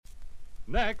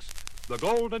Next, the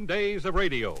golden days of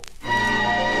radio.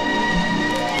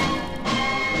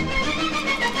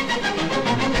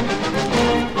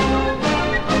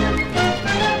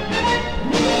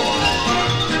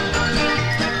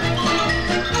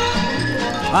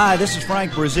 Hi, this is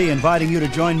Frank Brzee inviting you to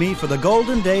join me for the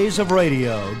golden days of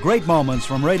radio. Great moments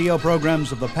from radio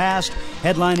programs of the past,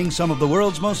 headlining some of the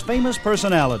world's most famous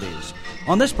personalities.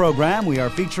 On this program, we are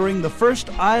featuring the first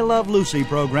I Love Lucy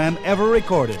program ever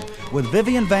recorded, with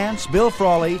Vivian Vance, Bill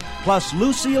Frawley, plus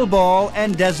Lucille Ball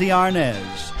and Desi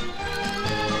Arnaz.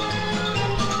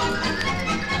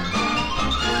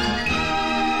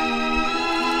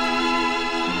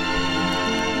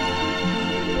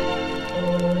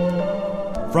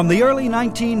 From the early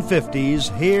 1950s,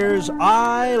 here's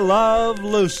I Love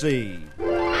Lucy.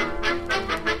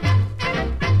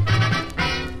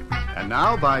 And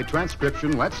now, by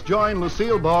transcription, let's join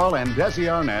Lucille Ball and Desi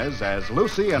Arnaz as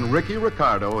Lucy and Ricky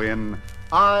Ricardo in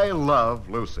I Love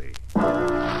Lucy.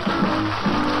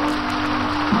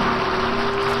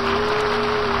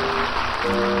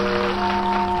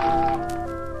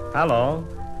 Hello,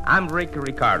 I'm Ricky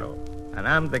Ricardo, and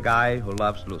I'm the guy who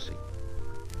loves Lucy.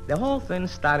 The whole thing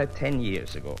started 10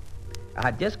 years ago. I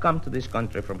had just come to this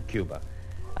country from Cuba,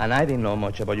 and I didn't know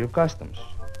much about your customs.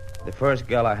 The first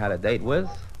girl I had a date with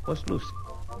was Lucy.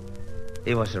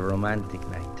 It was a romantic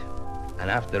night. And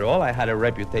after all, I had a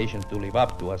reputation to live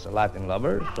up to as a Latin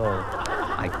lover, so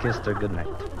I kissed her goodnight.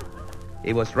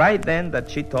 It was right then that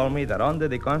she told me that under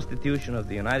the Constitution of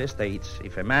the United States,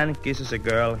 if a man kisses a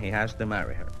girl, he has to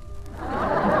marry her.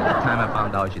 By the time I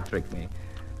found out she tricked me,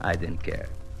 I didn't care.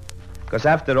 Because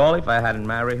after all, if I hadn't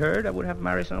married her, I would have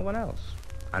married someone else.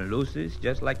 And Lucy's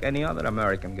just like any other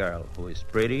American girl who is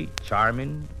pretty,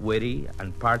 charming, witty,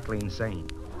 and partly insane.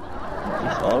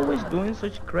 She's always doing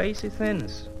such crazy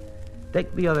things.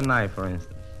 Take the other night, for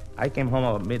instance. I came home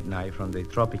about midnight from the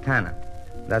Tropicana.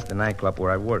 That's the nightclub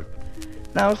where I work.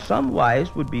 Now, some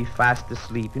wives would be fast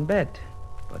asleep in bed,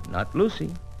 but not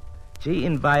Lucy. She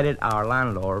invited our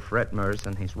landlord, Fred Merce,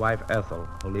 and his wife, Ethel,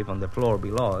 who live on the floor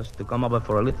below us, to come over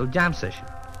for a little jam session.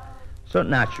 So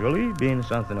naturally, being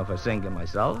something of a singer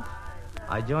myself,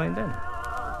 I joined in.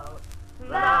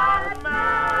 Not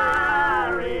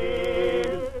married,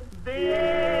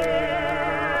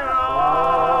 dear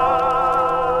old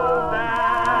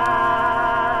Dan,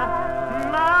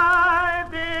 my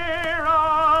dear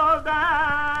old Dan.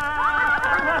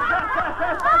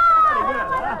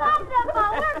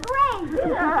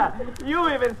 You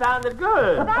even sounded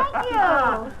good. Thank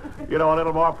you. You know, a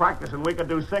little more practice and we could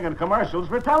do singing commercials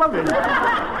for television. Gee,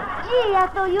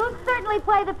 Ethel, you certainly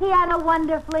play the piano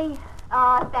wonderfully.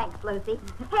 Oh, thanks, Lucy.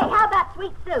 Hey, how about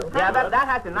Sweet Sue? Yeah, that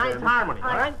has a nice harmony,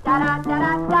 all right?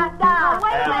 Da-da-da-da-da-da.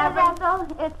 Wait a minute, Ethel.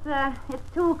 It's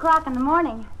 2 o'clock in the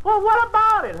morning. Well, what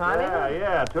about it, honey?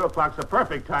 Yeah, 2 o'clock's the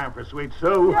perfect time for Sweet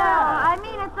Sue. Yeah, I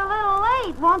mean, it's a little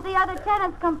late. Won't the other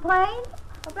tenants complain?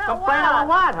 Complain about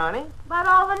what, honey? About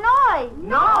all the noise.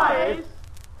 Noise?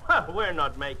 We're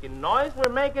not making noise.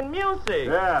 We're making music.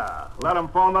 Yeah, let them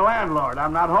phone the landlord.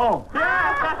 I'm not home. I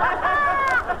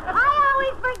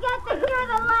always forget to hear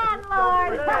the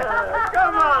landlord.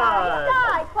 Come on.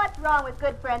 Besides, what's wrong with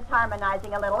good friends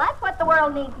harmonizing a little? That's what the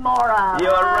world needs more of.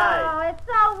 You're right. Oh, it's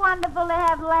so wonderful to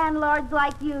have landlords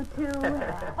like you two.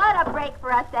 What a break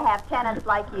for us to have tenants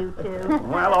like you two.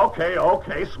 Well, okay,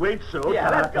 Sweet Sue. Yeah,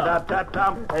 let's go. Look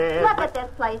at this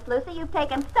place, Lucy. You've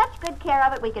taken such good care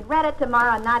of it, we could rent it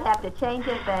tomorrow and not have to change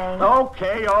a thing.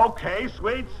 Okay,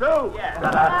 Sweet Sue. You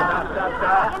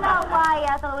know why,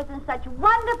 Ethel? It was in such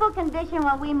wonderful condition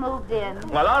when we moved in.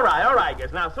 Well, all right,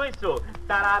 guys. Now, Sweet Sue.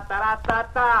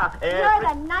 Ta-da-ta-da-ta-ta. You're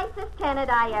the nicest tenant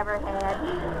I ever had.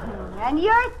 And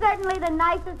you're certainly the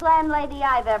nicest landlady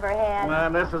I've ever had.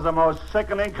 Man, this is the most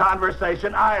sickening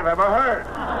conversation I've ever heard.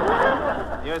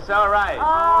 You're so right.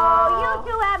 Oh, you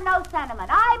two have no sentiment.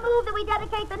 I move that we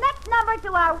dedicate the next number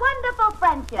to our wonderful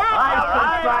friendship. I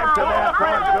subscribe to that,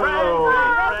 friendship.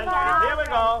 Here we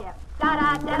go.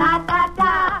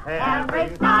 Da-da-da-da-da-da. Every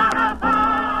star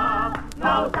above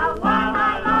knows the one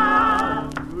I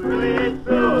love. Sweet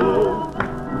Sue,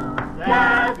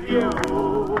 that's you.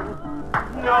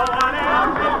 No one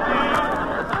else is here.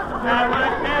 Never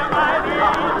share my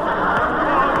dreams.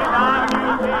 So without you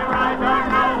here, I don't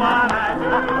know what I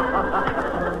do.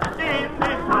 In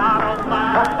this heart of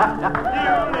mine,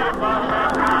 universe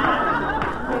and mine.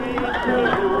 Sweet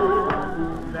Sue,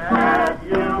 that's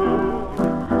you.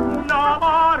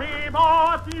 Nobody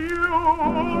but you.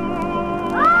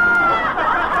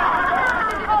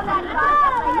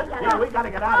 Yeah, we gotta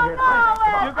get out of here. You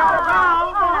gotta go.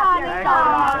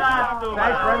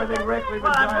 Thanks for everything, Rick. We've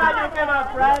been I'm glad you came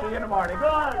up, Fred. See you in the morning.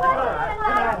 Good. Good.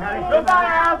 Goodbye.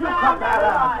 Come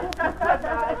down.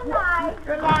 Good night.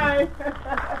 Good night.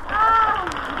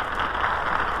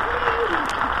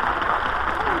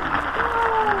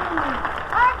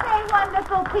 Aren't they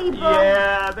wonderful people?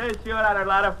 Yeah, they sure had a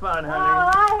lot of fun, Oh,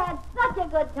 honey. I had such a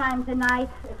good time tonight.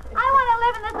 I want to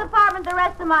live in this apartment the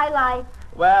rest of my life.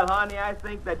 Well, honey, I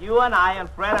think that you and I and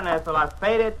Fred and Ethel are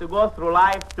fated to go through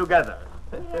life together.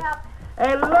 Yep.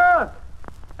 Hey, look.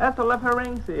 Ethel left her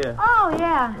rings here. Oh,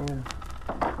 yeah.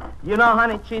 You know,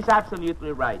 honey, she's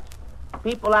absolutely right.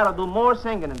 People ought to do more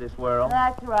singing in this world.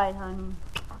 That's right, honey.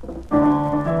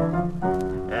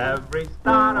 Every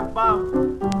star above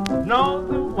knows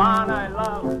the one I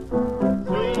love.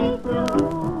 Sweet you,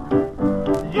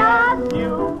 just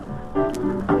you.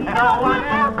 No one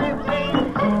else it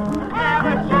seems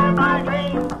ever share my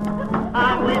dreams.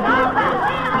 And without you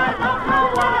here, I don't know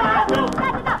what I'd do.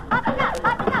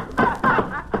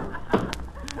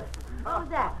 What was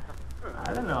that?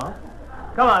 I don't know.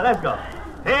 Come on, let's go.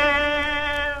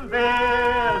 In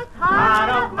this heart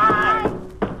of mine.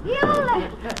 You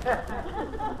live.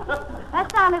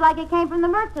 That sounded like it came from the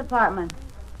Mertz apartment.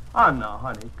 Oh, no,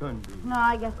 honey, it couldn't be. No,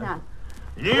 I guess not.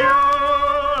 You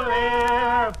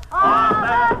live on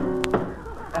that.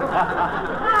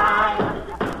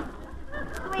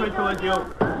 Sweet Which was you?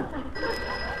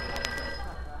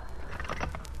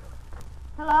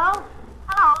 Hello?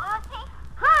 Hello, Lucy.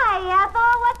 Hi,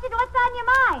 Ethel. What's on your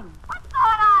mind? What's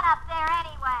going on up there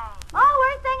anyway? Oh,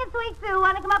 we're singing Sweet Sue.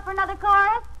 Want to come up for another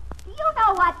chorus? Do you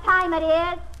know what time it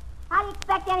is? How do you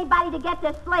expect anybody to get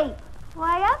to sleep?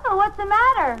 Why, Ethel, what's the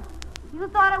matter? You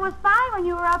thought it was fine when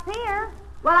you were up here.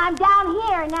 Well, I'm down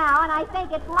here now, and I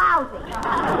think it's lousy.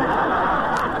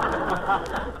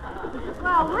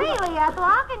 Well, really, Ethel,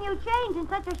 how can you change in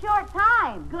such a short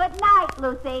time? Good night,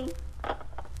 Lucy.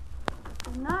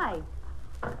 Good night.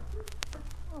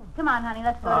 Come on, honey,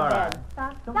 let's go All to right. bed.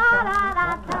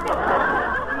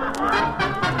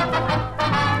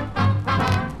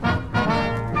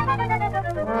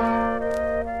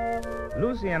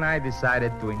 Lucy and I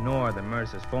decided to ignore the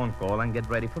Mercer's phone call and get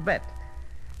ready for bed.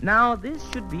 Now, this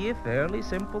should be a fairly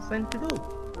simple thing to do,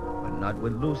 but not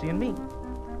with Lucy and me.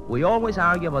 We always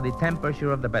argue about the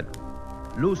temperature of the bedroom.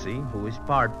 Lucy, who is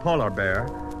part polar bear,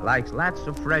 likes lots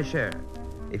of fresh air.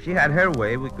 If she had her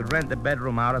way, we could rent the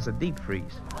bedroom out as a deep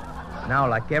freeze. Now,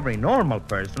 like every normal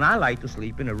person, I like to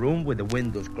sleep in a room with the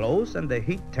windows closed and the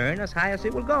heat turned as high as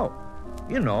it will go.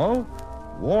 You know,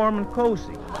 warm and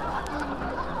cozy.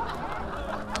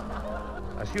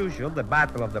 As usual, the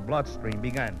battle of the bloodstream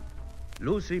began.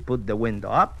 Lucy put the window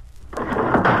up.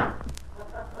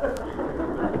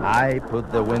 I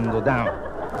put the window down.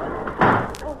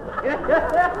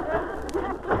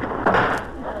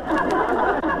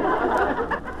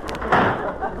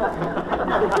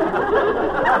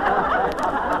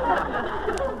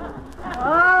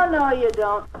 Oh, no, you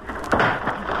don't.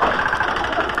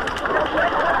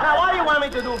 Now, what do you want me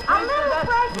to do? A little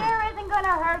fresh air isn't going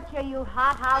to hurt you, you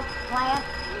hothouse plant.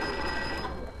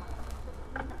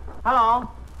 Hello?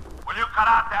 Will you cut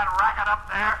out that racket up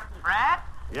there? Fred?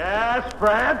 Yes,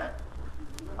 Fred?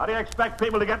 How do you expect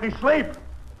people to get any sleep?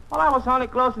 Well, I was only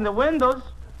closing the windows.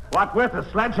 What with, a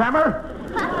sledgehammer?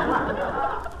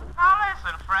 Now,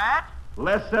 listen, Fred.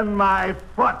 Listen, my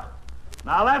foot.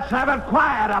 Now let's have it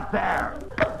quiet up there.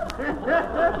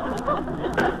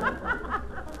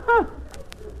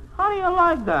 How do you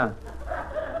like that?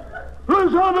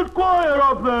 Let's have it quiet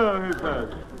up there, he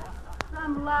says.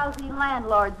 Some lousy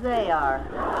landlords they are.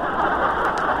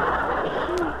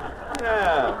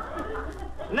 Yeah.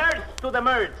 Nurse to the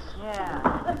Mertz.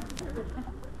 Yeah.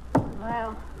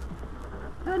 Well,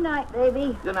 good night,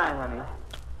 baby. Good night, honey.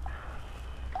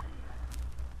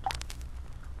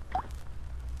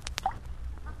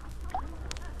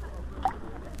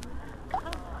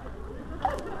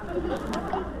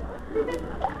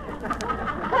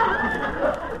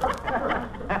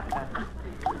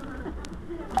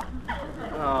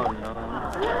 Oh, no.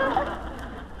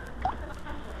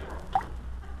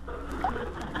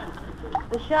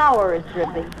 The shower is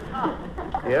dripping.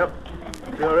 Yep,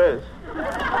 sure is.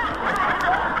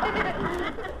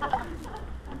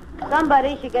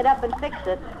 Somebody should get up and fix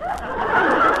it.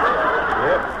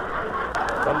 Yep.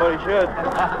 Somebody should.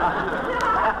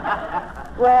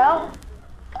 Well,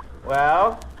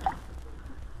 Well,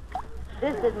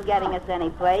 this isn't getting us any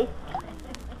place.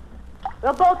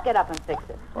 We'll both get up and fix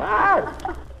it.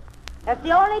 what? That's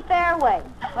the only fair way.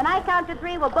 When I count to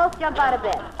 3, we'll both jump out of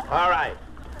bed. All right.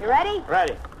 You ready?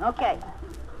 Ready. Okay.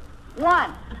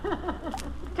 1,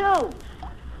 2,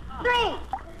 3.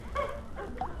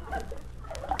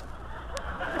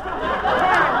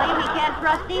 Apparently, we can't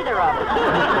trust either of us.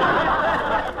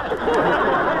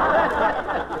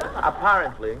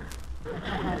 apparently.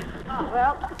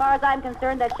 Well, as far as I'm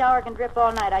concerned, that shower can drip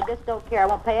all night. I just don't care. I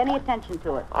won't pay any attention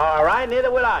to it. All right, neither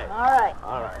will I. All right.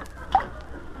 All right.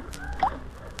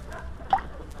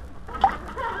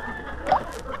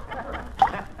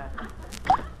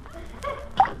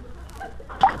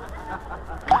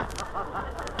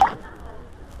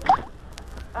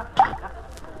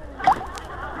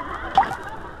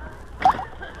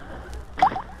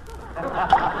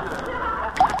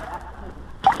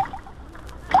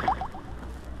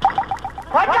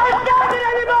 I can't stand it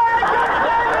anymore! I can't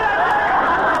stand it!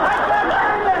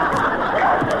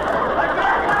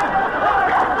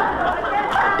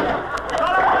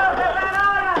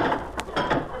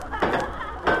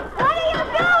 What are you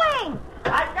doing? I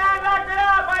can't lock it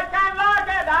up! I can't lock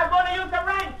it! I'm going to use the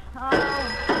wrench!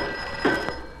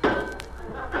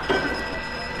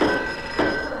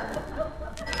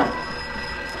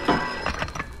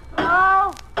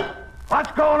 Oh,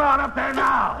 What's going on up there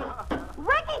now?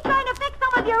 Ricky's trying to fix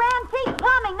some of your antique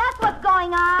plumbing. That's what's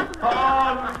going on.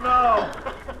 Oh, no.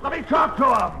 Let me talk to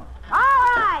him. All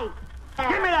right.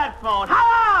 Give me that phone.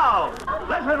 Hello!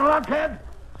 Listen, lunkhead.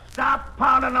 Stop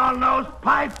pounding on those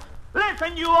pipes.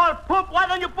 Listen, you old poop. Why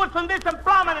don't you put some decent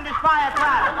plumbing in this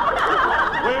fireplace?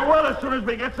 We will as soon as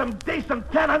we get some decent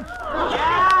tenants.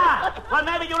 Yeah. Well,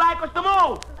 maybe you like us to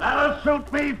move. That'll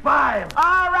suit me fine.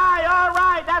 All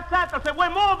right. That's settled. So we're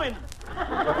moving.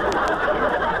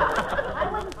 I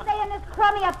wouldn't stay in this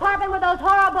crummy apartment with those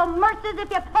horrible Merces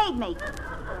if you paid me.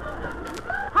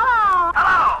 Hello.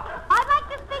 Hello. I'd like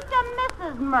to speak to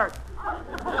Mrs. Mertz.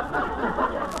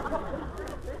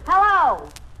 Hello.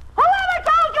 Whoever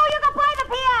told you you could play the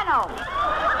piano?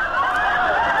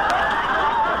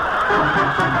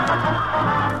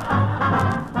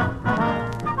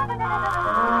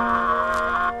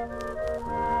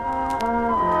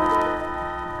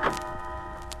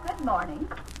 Good morning.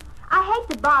 I hate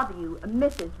to bother you,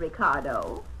 Mrs.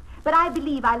 Ricardo, but I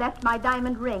believe I left my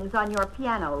diamond rings on your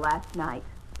piano last night.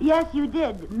 Yes, you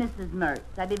did, Mrs. Mertz.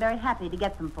 I'd be very happy to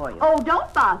get them for you. Oh,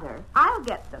 don't bother. I'll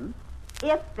get them,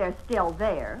 if they're still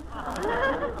there.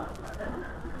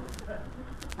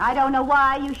 I don't know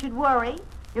why you should worry.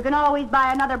 You can always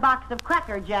buy another box of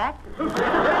Cracker Jack.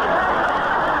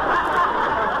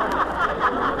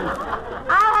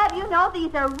 I'll have you know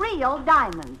these are real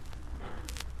diamonds.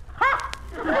 Ha!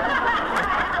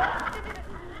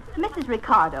 Mrs.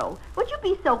 Ricardo, would you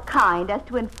be so kind as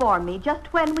to inform me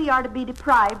just when we are to be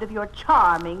deprived of your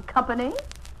charming company?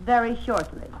 Very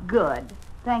shortly. Good.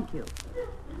 Thank you.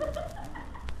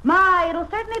 My, it'll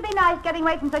certainly be nice getting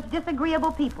away from such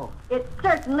disagreeable people. It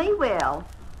certainly will.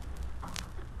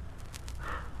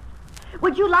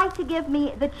 Would you like to give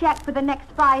me the check for the next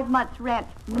 5 months' rent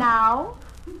now?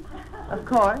 Of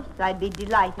course, I'd be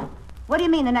delighted. What do you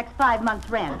mean, the next 5 months'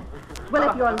 rent? Well,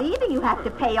 if you're leaving, you have to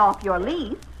pay off your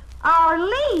lease. Our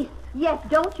lease! Yes,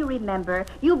 don't you remember?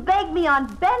 You begged me on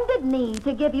bended knee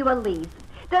to give you a lease,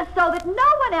 so that no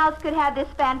one else could have this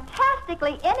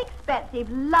fantastically inexpensive,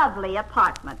 lovely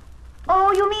apartment.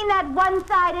 Oh, you mean that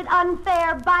one-sided,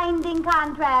 unfair, binding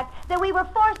contract that we were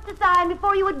forced to sign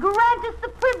before you would grant us the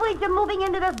privilege of moving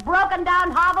into this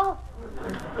broken-down hovel?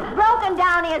 Broken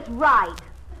down is right.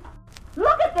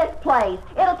 Look at this place.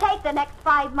 It'll take the next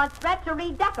 5 months' rent to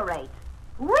redecorate.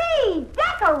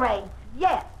 Redecorate?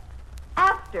 Yes,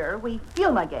 after we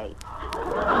fumigate.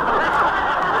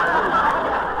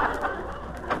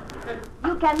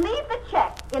 You can leave the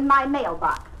check in my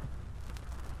mailbox.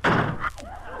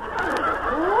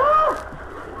 Ooh.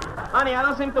 Honey, I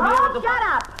don't seem to be Oh, able to... shut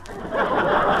up!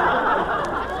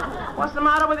 What's the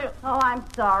matter with you? Oh, I'm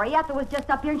sorry. Ethel was just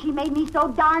up here and she made me so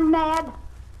darn mad.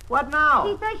 What now?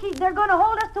 She says they're going to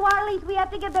hold us to our lease. We have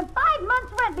to give them 5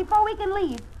 months' rent before we can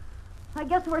leave. I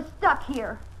guess we're stuck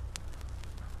here.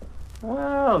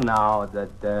 Well, now,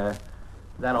 that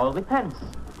all depends.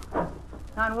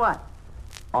 On what?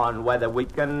 On whether we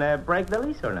can break the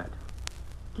lease or not.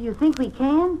 Do you think we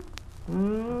can?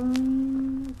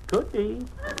 Could be.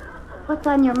 What's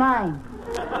on your mind?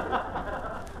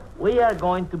 We are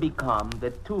going to become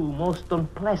the two most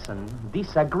unpleasant,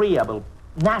 disagreeable,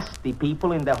 nasty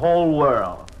people in the whole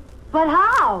world. But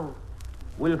how?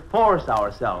 We'll force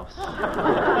ourselves.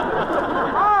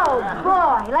 Oh,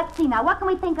 boy. Let's see now. What can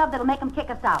we think of that'll make them kick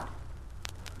us out?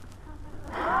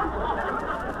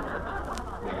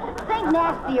 Think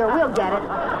nastier. We'll get it.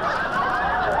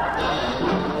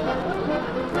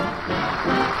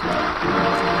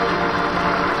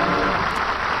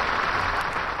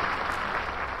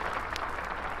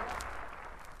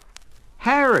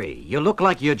 Harry Harry, you look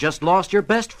like you just lost your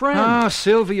best friend. Oh,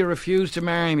 Sylvia refused to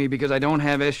marry me because I don't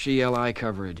have SGLI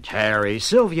coverage. Harry,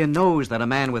 Sylvia knows that a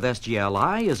man with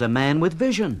SGLI is a man with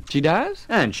vision. She does?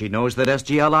 And she knows that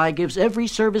SGLI gives every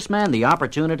serviceman the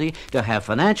opportunity to have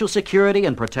financial security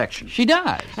and protection. She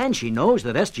does? And she knows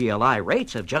that SGLI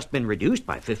rates have just been reduced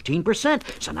by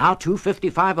 15%. So now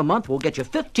 $255 a month will get you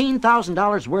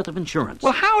 $15,000 worth of insurance.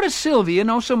 Well, how does Sylvia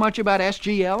know so much about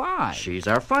SGLI? She's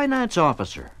our finance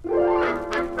officer.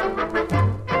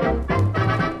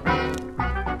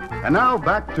 And now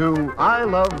back to I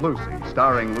Love Lucy,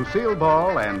 starring Lucille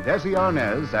Ball and Desi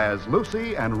Arnaz as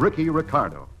Lucy and Ricky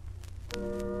Ricardo.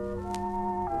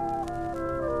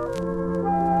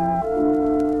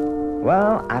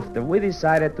 Well, after we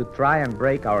decided to try and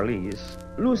break our lease,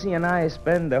 Lucy and I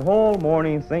spent the whole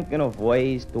morning thinking of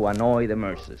ways to annoy the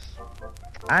Merces.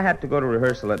 I had to go to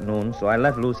rehearsal at noon, so I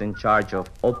left Lucy in charge of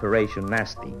Operation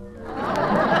Nasty.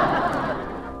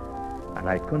 And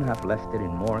I couldn't have left it in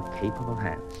more capable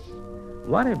hands.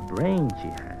 What a brain she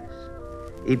has.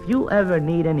 If you ever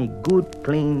need any good,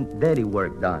 clean, dirty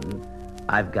work done,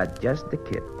 I've got just the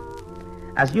kit.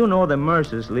 As you know, the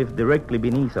Mercers live directly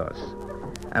beneath us.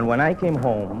 And when I came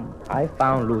home, I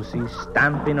found Lucy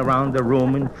stamping around the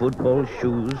room in football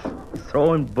shoes,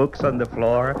 throwing books on the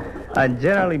floor, and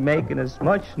generally making as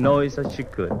much noise as she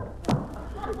could.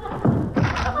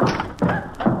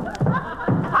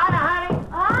 Hi, honey.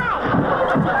 Hi.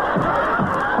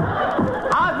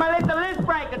 How's my little list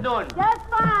breaker doing? Just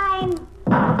fine.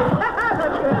 How's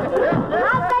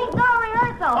things go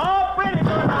rehearsal? Oh, pretty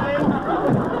good, honey.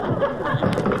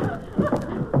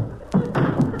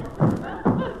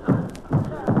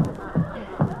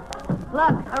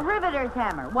 Look, a riveter's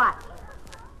hammer. Watch.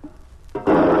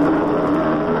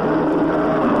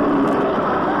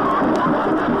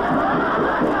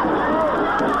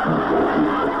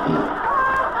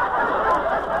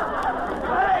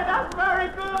 Hey, that's very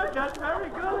good. That's very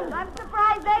good. I'm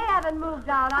surprised they haven't moved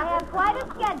on. I have quite a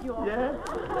schedule. Yeah?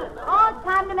 Oh, it's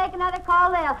time to make another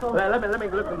call to Ethel. Well, let me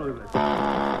look at the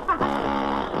list.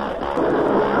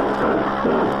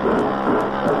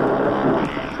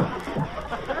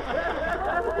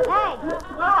 Hey,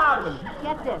 What happened?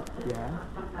 get this. Yeah?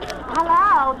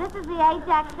 Hello, this is the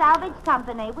Ajax Salvage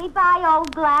Company. We buy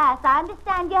old glass. I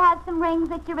understand you have some rings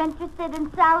that you're interested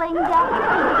in selling.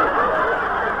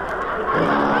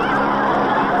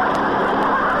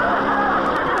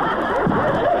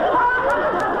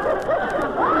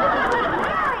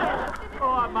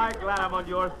 Oh, am I glad I'm on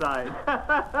your side.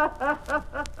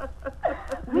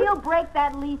 We'll break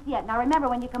that lease yet. Now remember,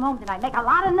 when you come home tonight, make a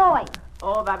lot of noise.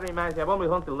 Oh, that reminds me. I won't be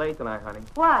home till late tonight, honey.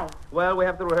 Why? Well, we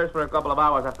have to rehearse for a couple of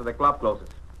hours after the club closes.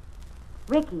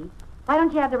 Ricky, why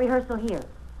don't you have the rehearsal here?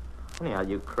 Honey, are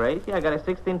you crazy? I got a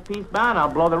 16-piece band. I'll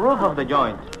blow the roof off the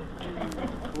joint.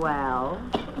 Well,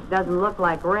 doesn't look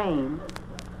like rain.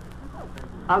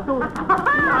 I'll do it.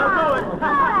 I'll do it.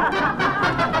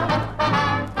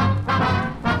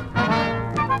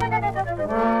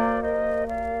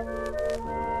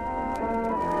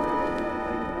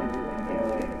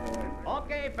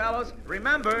 Okay, fellows,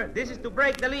 remember, this is to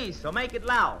break the lease, so make it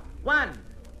loud. 1,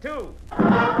 2.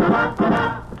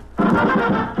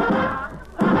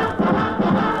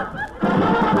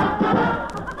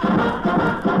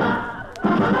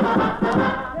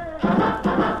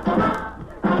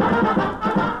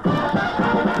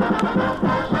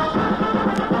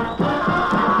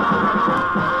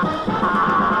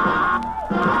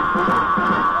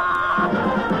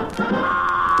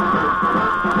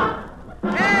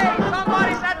 Hey,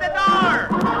 somebody's at the door!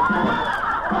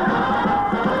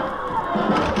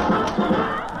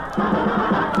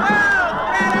 Well,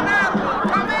 Fred and Ethel,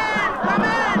 come in, come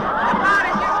in! The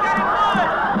party's just getting good!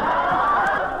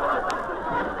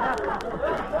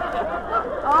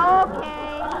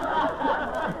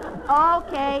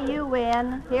 Okay, you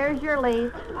win. Here's your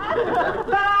lease.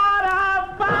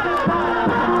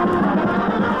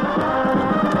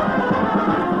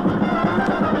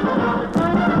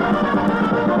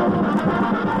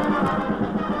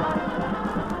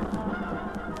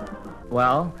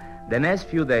 Well, the next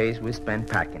few days we spent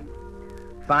packing.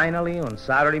 Finally, on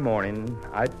Saturday morning,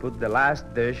 I put the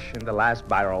last dish in the last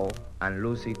barrel, and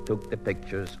Lucy took the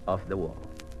pictures off the wall.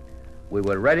 We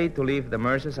were ready to leave the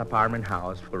Mercer's apartment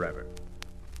house forever.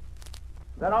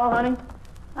 Is that all, honey?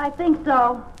 I think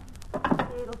so.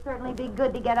 It'll certainly be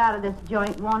good to get out of this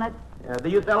joint, won't it? Do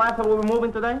you tell Ethel we were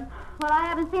moving today? Well, I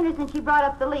haven't seen her since she brought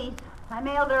up the lease. I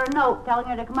mailed her a note telling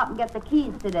her to come up and get the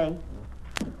keys today.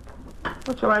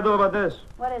 What shall I do about this?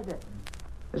 What is it?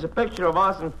 There's a picture of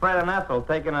us and Fred and Ethel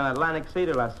taken on Atlantic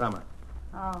City last summer.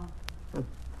 Oh.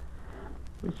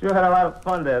 We sure had a lot of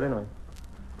fun there, didn't we?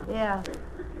 Yeah.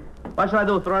 What should I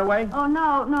do, throw it away? Oh,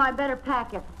 no, I better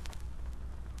pack it.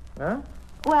 Huh?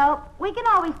 Well, we can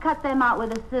always cut them out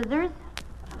with the scissors.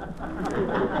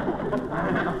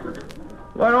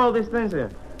 What are all these things here?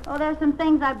 Oh, there's some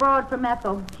things I borrowed from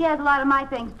Ethel. She has a lot of my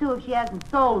things, too, if she hasn't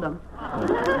sold them.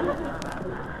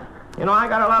 You know, I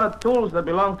got a lot of tools that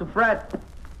belong to Fred.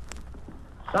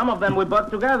 Some of them we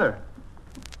bought together.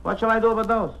 What shall I do with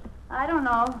those? I don't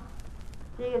know.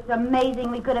 Gee, it's amazing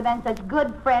we could have been such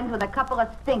good friends with a couple of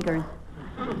stinkers.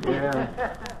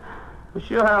 Yeah. We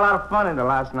sure had a lot of fun in the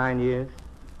last 9 years.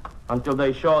 Until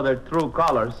they show their true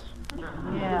colors.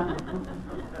 Yeah.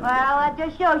 Well, that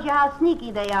just shows you how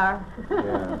sneaky they are.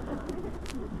 Yeah.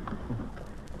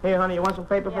 Here, honey, you want some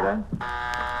paper for that?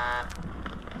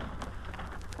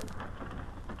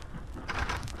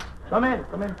 Come in,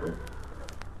 please.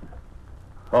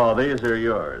 Oh, these are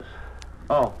yours.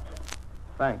 Oh,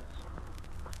 thanks.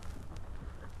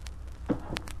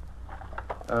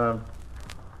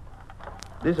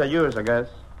 These are yours, I guess.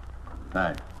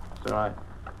 Thanks. It's all right.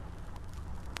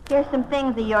 Here's some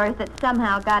things of yours that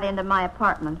somehow got into my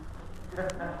apartment.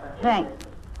 Thanks.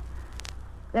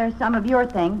 There's some of your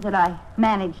things that I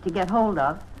managed to get hold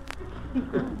of.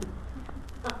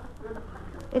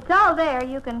 It's all there.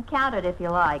 You can count it if you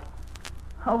like.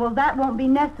 Oh, well, that won't be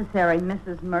necessary,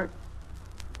 Mrs. Mertz.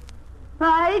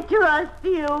 I trust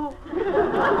you.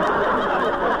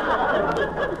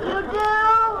 You do?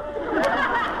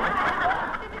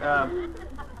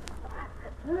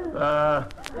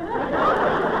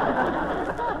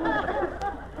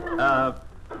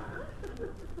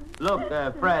 Look,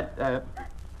 Fred,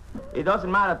 it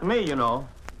doesn't matter to me, you know.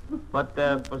 But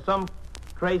for some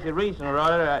crazy reason or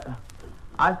other,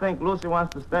 I think Lucy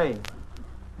wants to stay.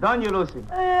 Don't you, Lucy?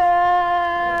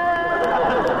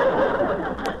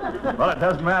 Well, it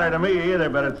doesn't matter to me either,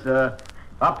 but it's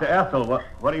up to Ethel.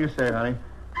 What do you say, honey?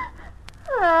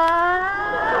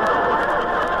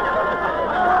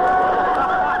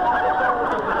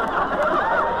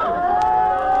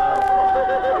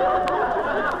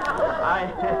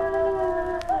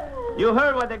 You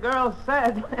heard what the girl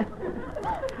said.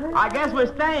 I guess we're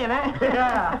staying, eh?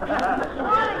 Yeah.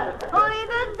 Only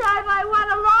this time I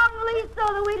want a long lease so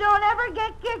that we don't ever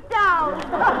get kicked out.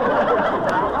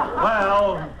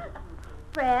 Well,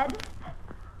 Fred?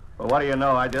 well, what do you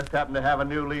know? I just happen to have a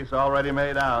new lease already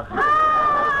made out. Let's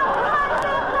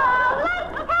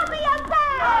have me a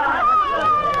bag!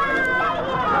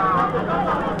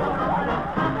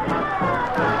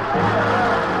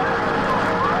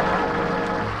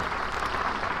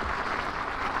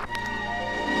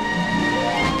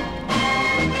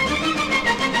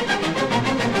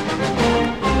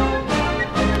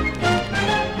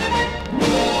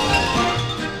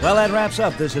 Well, that wraps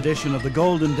up this edition of the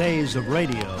Golden Days of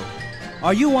Radio.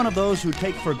 Are you one of those who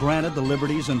take for granted the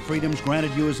liberties and freedoms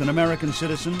granted you as an American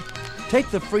citizen?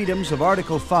 Take the freedoms of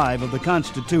Article 5 of the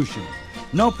Constitution.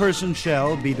 No person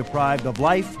shall be deprived of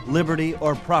life, liberty,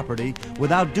 or property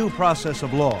without due process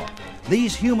of law.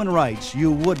 These human rights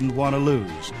you wouldn't want to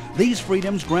lose. These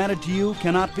freedoms granted to you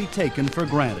cannot be taken for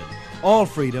granted. All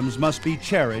freedoms must be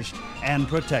cherished and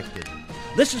protected.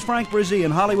 This is Frank Brzee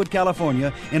in Hollywood,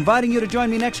 California, inviting you to join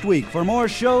me next week for more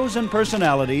shows and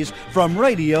personalities from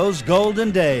radio's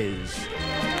golden days.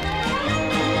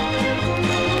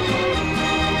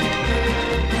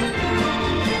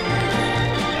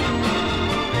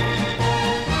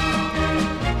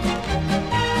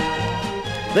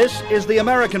 This is the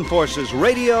American Forces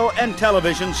Radio and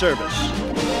Television Service.